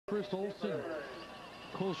Chris Olson.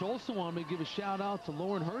 Coach Olson wanted me to give a shout out to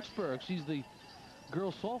Lauren Hertzberg. She's the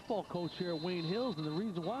girls softball coach here at Wayne Hills, and the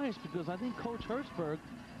reason why is because I think Coach Hertzberg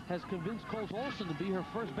has convinced Coach Olson to be her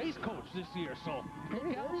first base coach this year. So there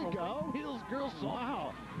you go. Wayne Hills girls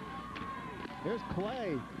softball. Wow. There's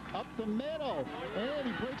Clay up the middle, and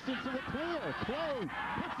he breaks into the clear. Clay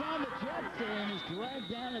puts on the jets and is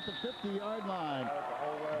dragged down at the 50-yard line.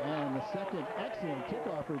 And the second excellent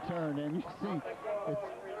kickoff return, and you see it's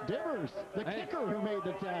Divers, the kicker, who made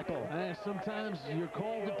the tackle. And sometimes you're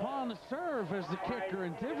called upon to serve as the kicker,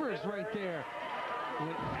 and Divers right there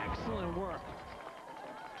with excellent work.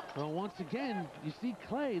 Well, once again, you see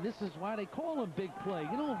Clay. This is why they call him Big Play.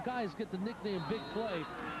 You know, guys get the nickname Big Play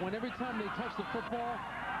when every time they touch the football,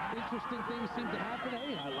 interesting things seem to happen.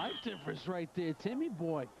 Hey, I like Divers right there. Timmy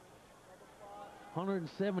boy.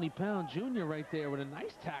 170-pound junior right there with a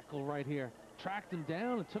nice tackle right here. Tracked him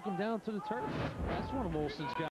down and took him down to the turf. That's one of Olson's guys.